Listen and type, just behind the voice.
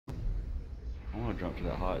I want to jump to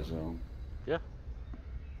that hot zone. Yeah.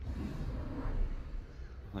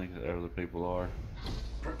 I think that other people are.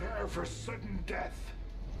 Prepare for sudden death.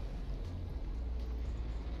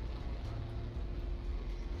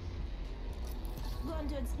 Going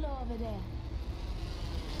to explore over there.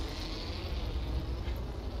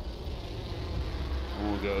 I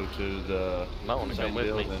want to go to the Might want to same come with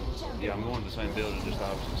me. building. Yeah, I'm going to the same building, just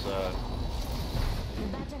opposite side. The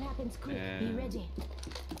battle happens quick. Be ready.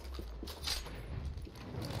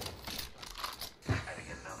 Adding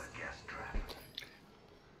another gas trap.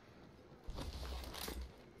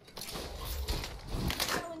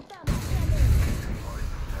 Throwing thermite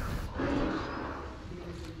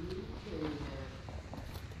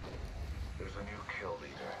There's a new kill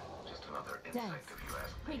leader. Just another insect if you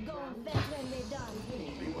ask we me. go on vet when we're done.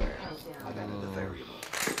 Beware. I've added the variable.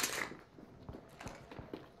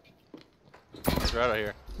 Get out of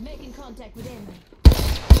here. Making contact with enemy.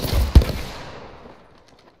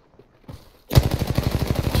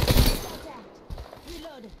 Contact.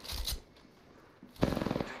 Reloaded.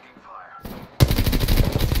 Taking fire.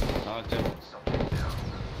 Knocked him. Something down.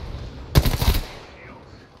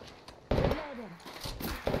 Shields. Reloaded.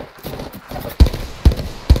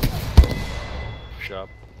 Shop.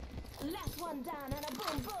 Last one down and a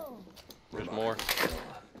boom boom. There's more.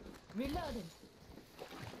 Reloaded.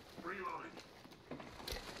 Reloading.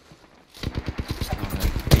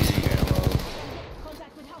 Easy ammo.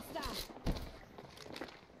 Contact with hostile.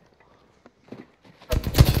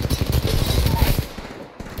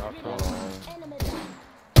 Knocked one. Enemy down.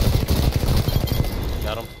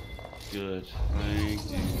 Got him. Good.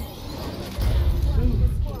 Thank you.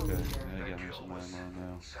 Okay, now you got me some ammo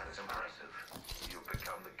now. That is impressive. You've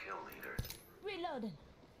become the kill leader. Reloaded.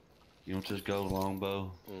 You want this gold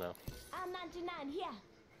longbow? No. I'm 99 here.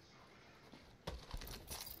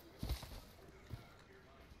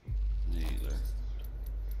 Neither.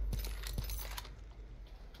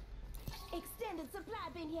 Extended supply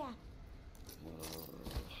bin here.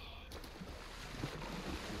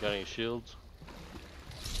 You got any shields?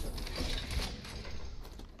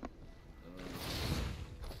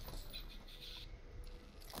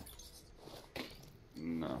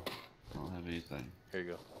 No. I don't have anything. Here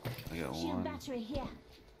you go. I got Shield one battery here.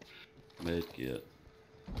 med kit.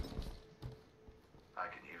 I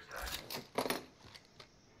can use that.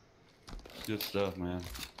 Good stuff, man.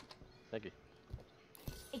 Thank you.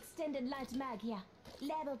 Extended light mag here.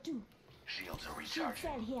 Level 2. Shields are Shield recharging.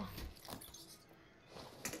 cell here.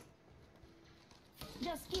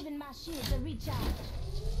 Just giving my shields a recharge.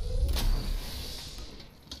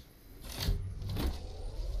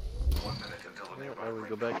 One minute until the nearby I will ring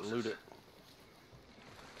go back and closes. loot it.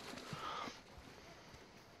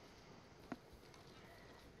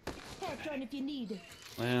 Health run if you need.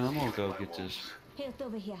 Man, I'm gonna go get this Health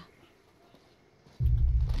over here.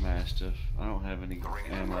 mastiff. I don't have any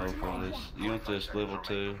ammo for this. You want this level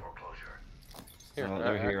 2? Foreclosure. Here,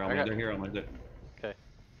 They're here on me. got, They're here on me. Okay,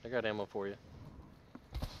 I got ammo for you.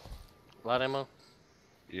 Light ammo?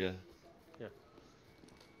 Yeah. Yeah.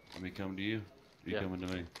 Let me come to you. You Yeah. coming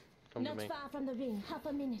to me? Come to Not me. far from the ring. Half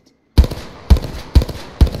a minute.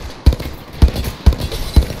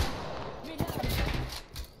 Reload.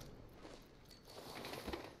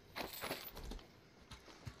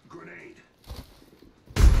 Grenade.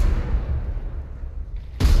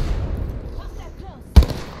 Hostile close.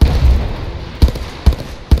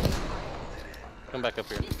 Come back up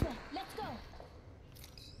here. This way. Let's go.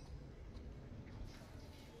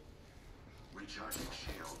 Recharging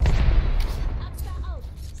shield. Oxford out.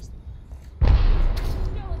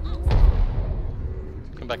 Throwing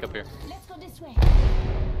Oxford. Come back up here. Let's go this way.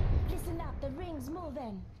 Listen up. The ring's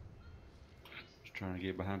moving. Just trying to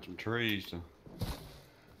get behind some trees to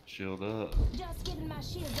shield up. Just giving my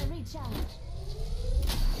shields a recharge.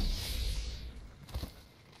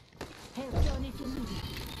 Help John if you need it.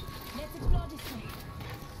 Let's explore this way.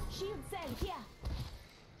 Shield cell here.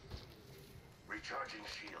 Recharging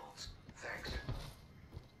shields. Thanks.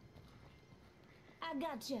 I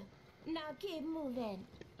got you. Now keep moving.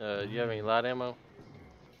 You have any light ammo?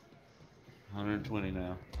 120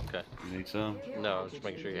 now. Okay. You need some? No, I was just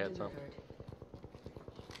making sure you had some.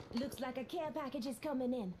 Looks like a care package is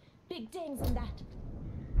coming in. Big things in that.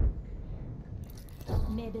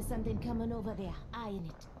 Maybe something coming over there. Eyeing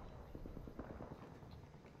it.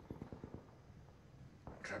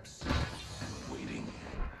 Traps. Waiting.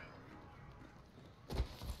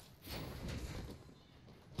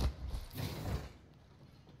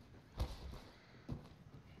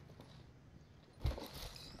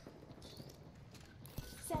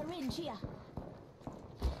 Syringe here.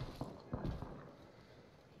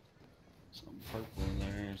 Something purple in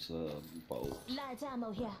there. bolt. Light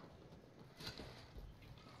ammo here.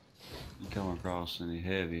 You come across any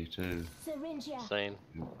heavy too? Syringe here. Same.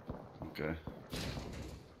 Okay.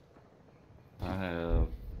 I have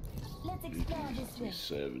Let's explore this way.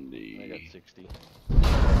 70. I got 60.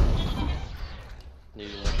 Need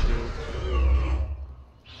one shield?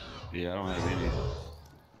 Yeah, I don't have any.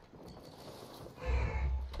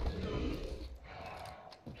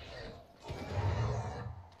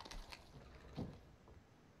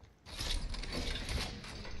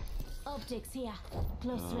 Optics here.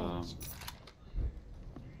 Close range.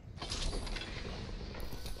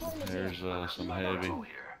 Helmet here. There's some heavy Ammo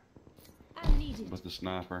here. I'm needed. with the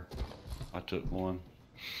sniper. I took one.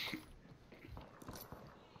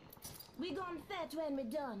 We gone fat when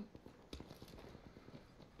we're done.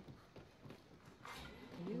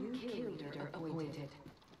 New kill leader appointed.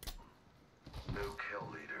 New kill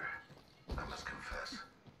leader. I must confess,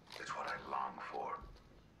 it's what I long for.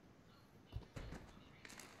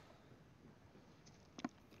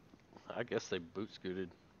 I guess they boot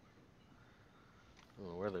scooted. I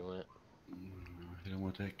don't know where they went. Hit him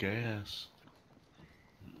with that gas.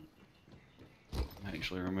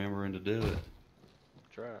 Actually remembering to do it.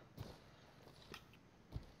 Try it.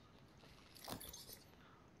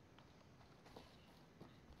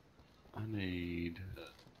 I need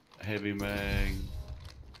a heavy mag.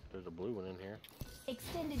 There's a blue one in here.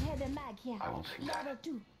 Extended heavy mag here. Awesome. Level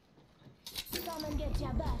 2. Come and get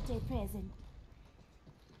your birthday present.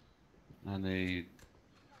 I need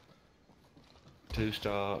 2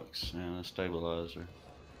 stocks and a stabilizer.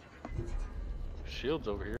 Shields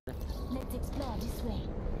over here. Let's explore this way.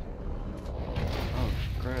 Oh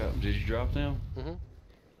crap! Did you drop them?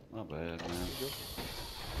 Mm-hmm. Not bad, man.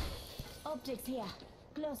 Optics here.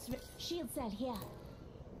 Shield cell here.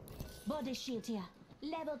 Body shield here.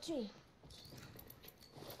 Level 3.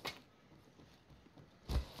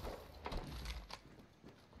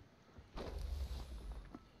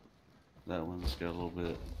 That one's got a little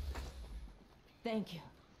bit. Thank you.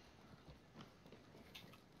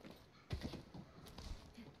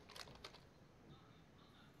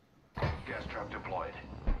 Gas trap deployed.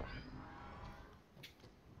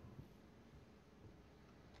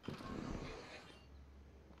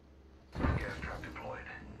 Gas trap deployed.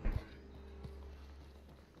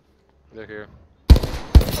 They're here.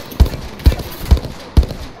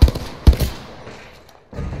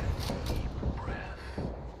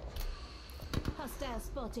 Hostile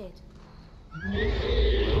spotted.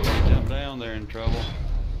 Jump down there in trouble.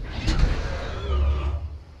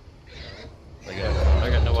 I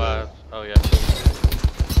got no eyes. Oh yeah.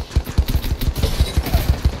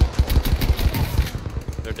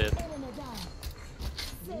 They're dead. Enemy down.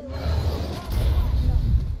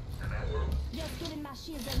 Just getting my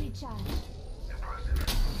shields a recharge. Impressive.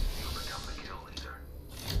 You'll become the kill leader.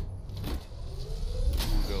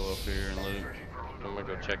 We'll go up here and loot. Searching for loot I'm over gonna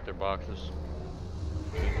go there. check their boxes.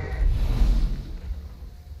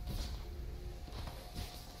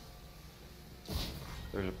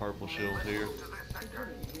 There's a purple shield here. To this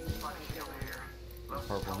sector. Body shield here.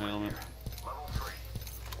 Level Purple helmet. Level 3.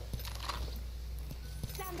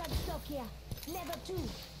 Standard stock here. Level 2.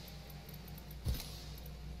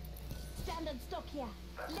 Standard stock here.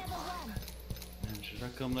 Level 1. Man, should I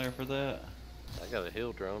come there for that? I got a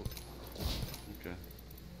heal drone. Okay.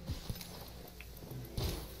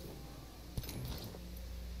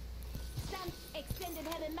 Stand extended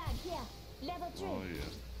heavy mag here. Level 3. Oh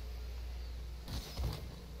yeah.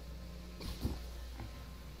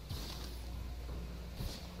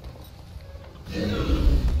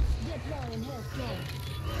 Deploying health drone.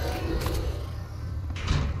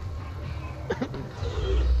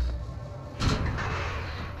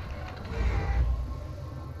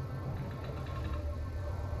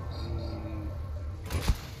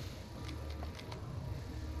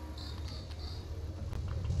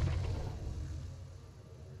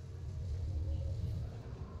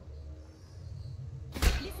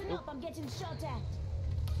 Listen up, I'm getting shot at.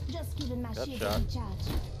 Just giving my Got shield shot. a recharge.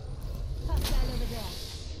 Hostile over there.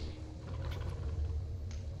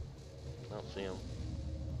 I don't see him.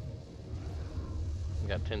 I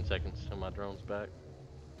got 10 seconds till my drone's back.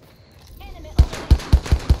 Enemy over there.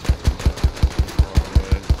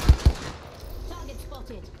 Target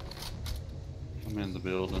spotted. I'm in the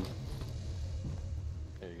building.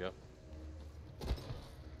 There you go.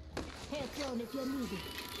 Hair clone if you need it.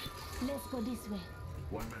 Let's go this way.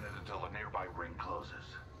 1 minute until a nearby ring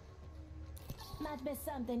closes. Might be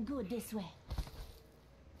something good this way.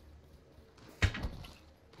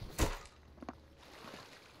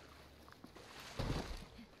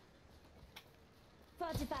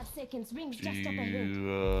 "45 seconds. Rings just up ahead.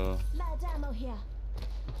 You Light ammo here.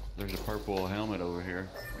 There's a purple helmet over here.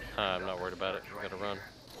 I'm not worried about it. We gotta run.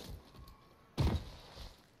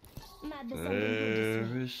 Might be something good this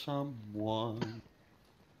There way. is someone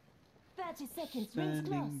 30 seconds, rings standing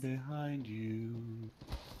close. behind you.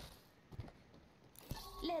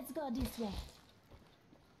 Let's go this way.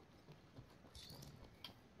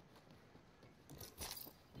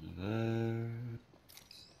 There.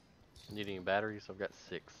 Need any batteries? I've got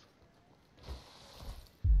 6.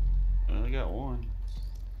 I only got one.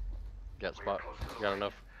 Got spot? Got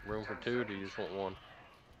enough room for 2? Or do you just want 1?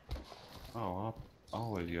 Oh, I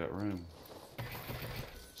always got room.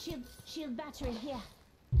 Shield battery here.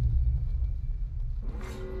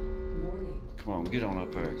 Warning. Come on, get on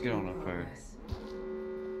up there. Get on up there. Progress.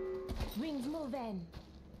 Rings moving.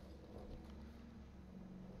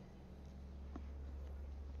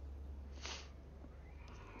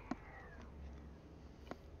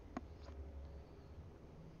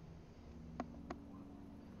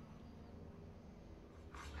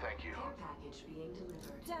 Thank you. Care package being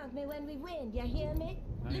delivered. Thank me when we win, you hear me?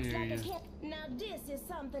 I Looks hear like a ya. kid. Now this is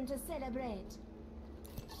something to celebrate.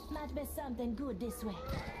 Might be something good this way.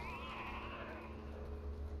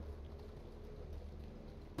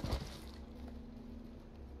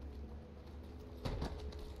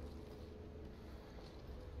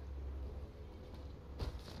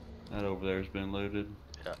 That over there's been looted.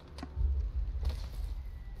 Yeah.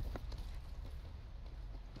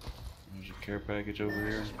 There's a care package over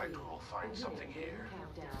here. Suspect we'll find something Beginning here.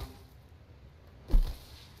 countdown.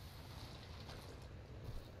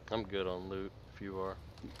 I'm good on loot if you are.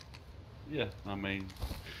 Yeah, I mean,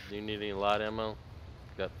 Do you need any light ammo?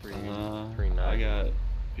 Got 3 I 9. got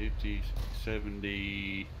 50,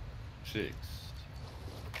 76.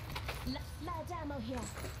 Light ammo here.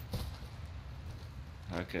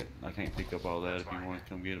 I can't pick up all that if you want to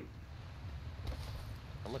come get it.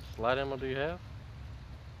 How much light ammo do you have?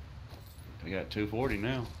 I got 240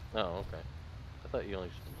 now. Oh, okay. I thought you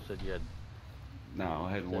only said you had. No,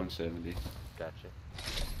 I had 170. Gotcha.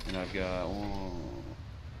 And I've got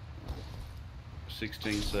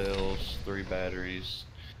 16 cells, 3 batteries,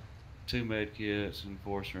 2 med kits, and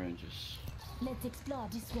 4 syringes. Let's explore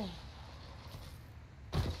this way.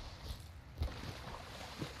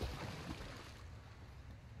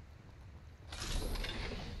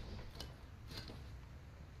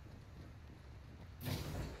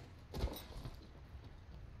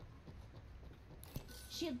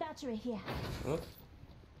 Shield battery here. Oh,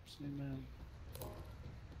 see, man.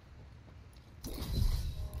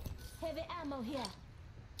 Heavy ammo here.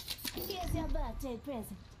 Here's your birthday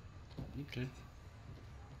present. Okay.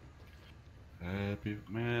 Happy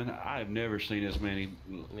man, I've never seen as many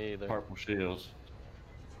Me either. purple shields.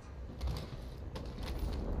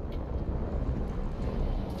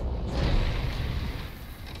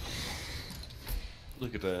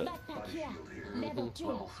 Look at that. Backpack Body here. shield here. Level 2.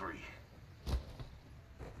 Level 3.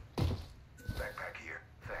 Backpack here.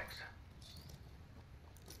 Thanks.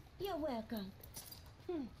 You're welcome.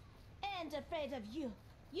 Ain't afraid of you.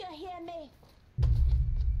 You hear me?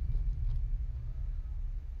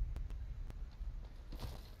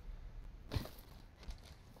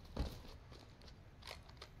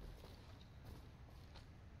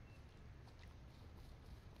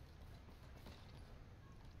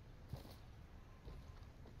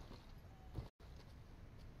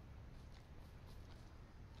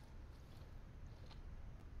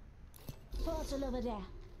 Portal over there.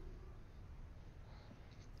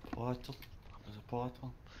 Portal? There's a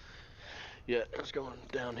portal? Yeah, it's going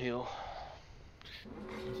downhill.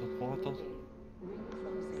 There's a portal? Ring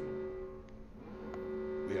closing.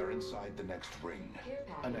 We are inside the next ring. Care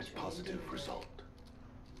A package net positive being result.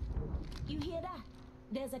 You hear that?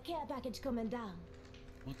 There's a care package coming down.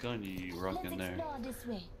 What gun you Let's rocking there? explore this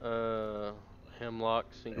way. Hemlock,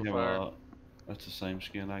 single Yeah, fire. well, that's the same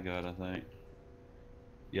skin I got, I think.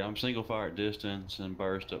 Yeah, I'm single fire at distance and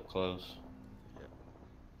burst up close.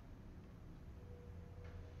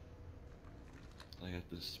 I got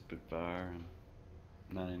this Spitfire and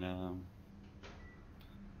 99.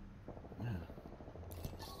 Yeah.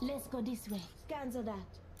 Let's go this way. Cancel that.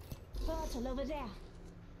 Portal over there.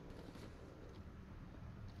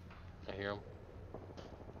 I hear him.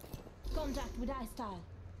 Contact with iStyle.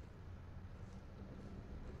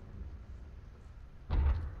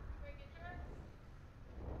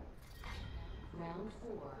 Round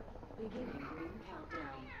 4. Beginning ring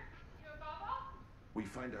countdown. We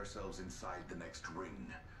find ourselves inside the next ring.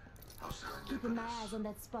 How Keeping my serendipitous. eyes on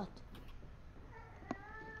that spot.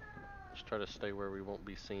 Just try to stay where we won't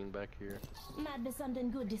be seen back here. Might be something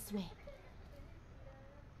good this way.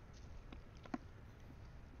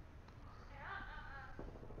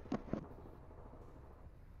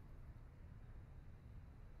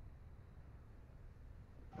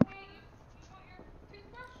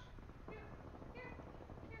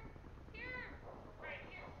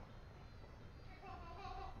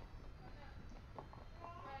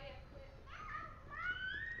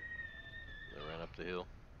 the hill.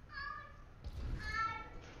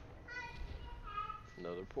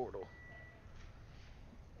 Another portal.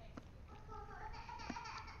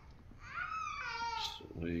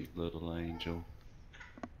 Sweet little angel.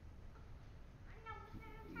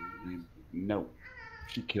 No.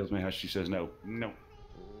 She kills me how she says no. No.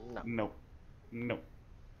 No. No. No.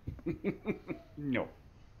 No.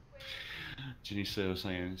 Jenny Sue was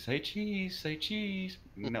saying, say cheese, say cheese.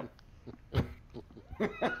 No.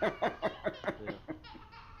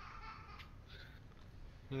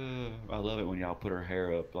 I love it when y'all put her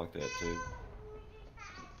hair up like that too.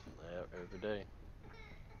 Yeah, every day.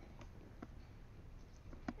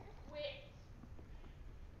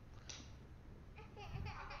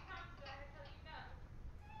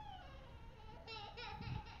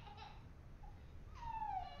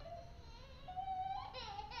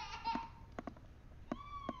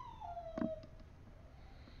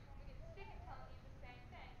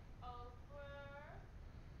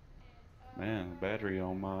 Man, the battery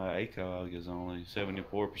on my ACOG is only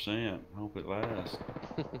 74%. Hope it lasts.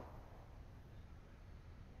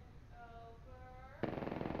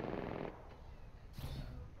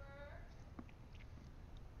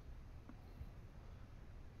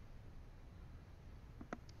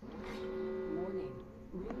 Warning.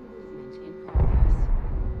 Ring movement in progress.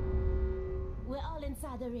 We're all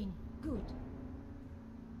inside the ring. Good.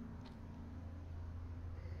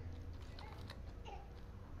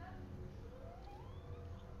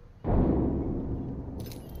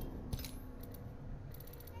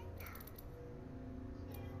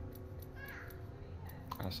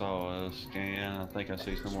 I saw a scan. I think I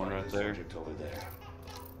see someone right there. Subject over there.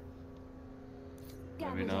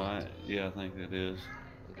 Maybe not. Yeah, I think it is.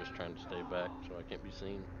 I'm just trying to stay back so I can't be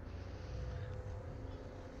seen.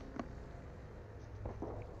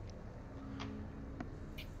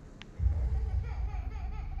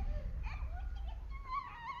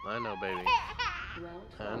 I know, baby. Round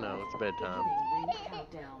I know, 5. it's bedtime. Beginning ring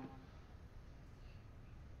countdown.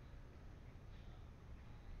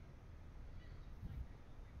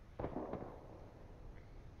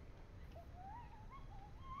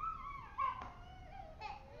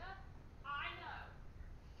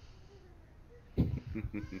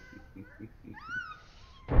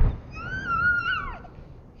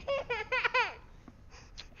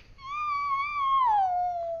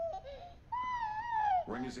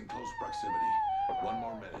 Ring is in close proximity. 1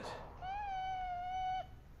 more minute.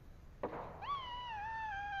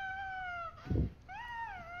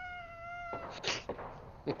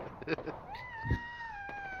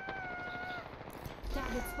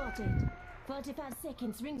 Target spotted. 45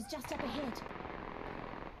 seconds. Ring's just up ahead.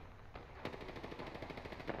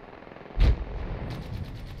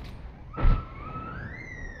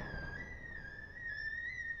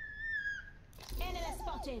 Enemy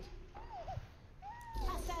spotted.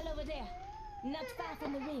 Hostile over there. Not far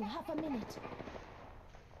from the ring. Half a minute.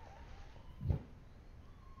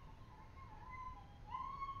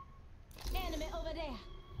 Enemy over there.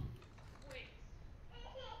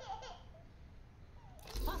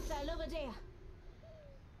 Hostile over there.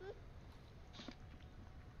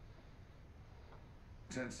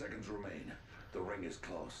 10 seconds remain. The ring is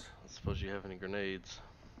close. I suppose you have any grenades.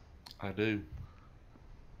 I do.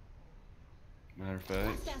 Matter of fact,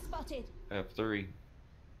 Hostile spotted. I have 3.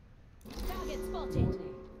 Target spotted.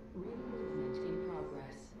 Warning. Ring movement in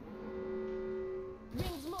progress.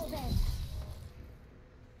 Rings moving.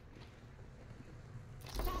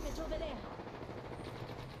 Target over there.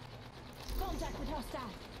 Contact with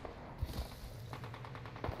hostile.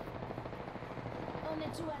 Only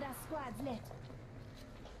 2 other squads left.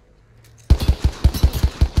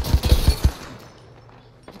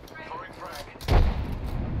 Throwing frag.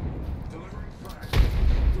 Delivering frag.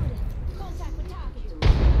 Good. Contact with target.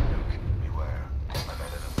 Nuke, beware. I'm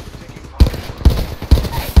at it. Taking fire.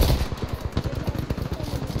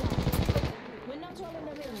 We're not all in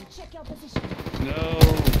the ring. Check your position. No.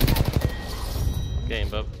 Game,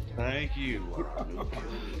 bub. Thank you. You are our new kill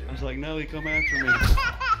leader. I was like, no, he come after me.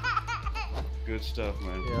 Good stuff,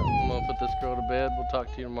 man. Yeah, I'm gonna put this girl to bed. We'll talk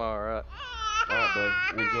to you tomorrow, alright? All right,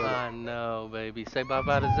 bud. Enjoy it. I know, baby. Say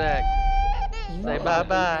bye-bye to Zach. You Say are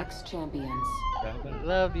bye-bye. Apex champions. Bye-bye.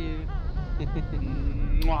 Love you.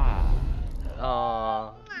 Mwah.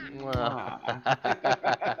 Aww. Mwah.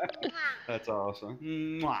 That's awesome.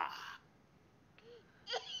 Mwah.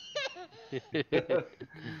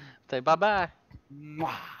 Say bye-bye.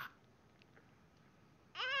 Mwah.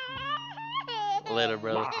 Later,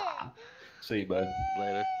 brother. See you, bud.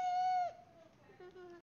 Later.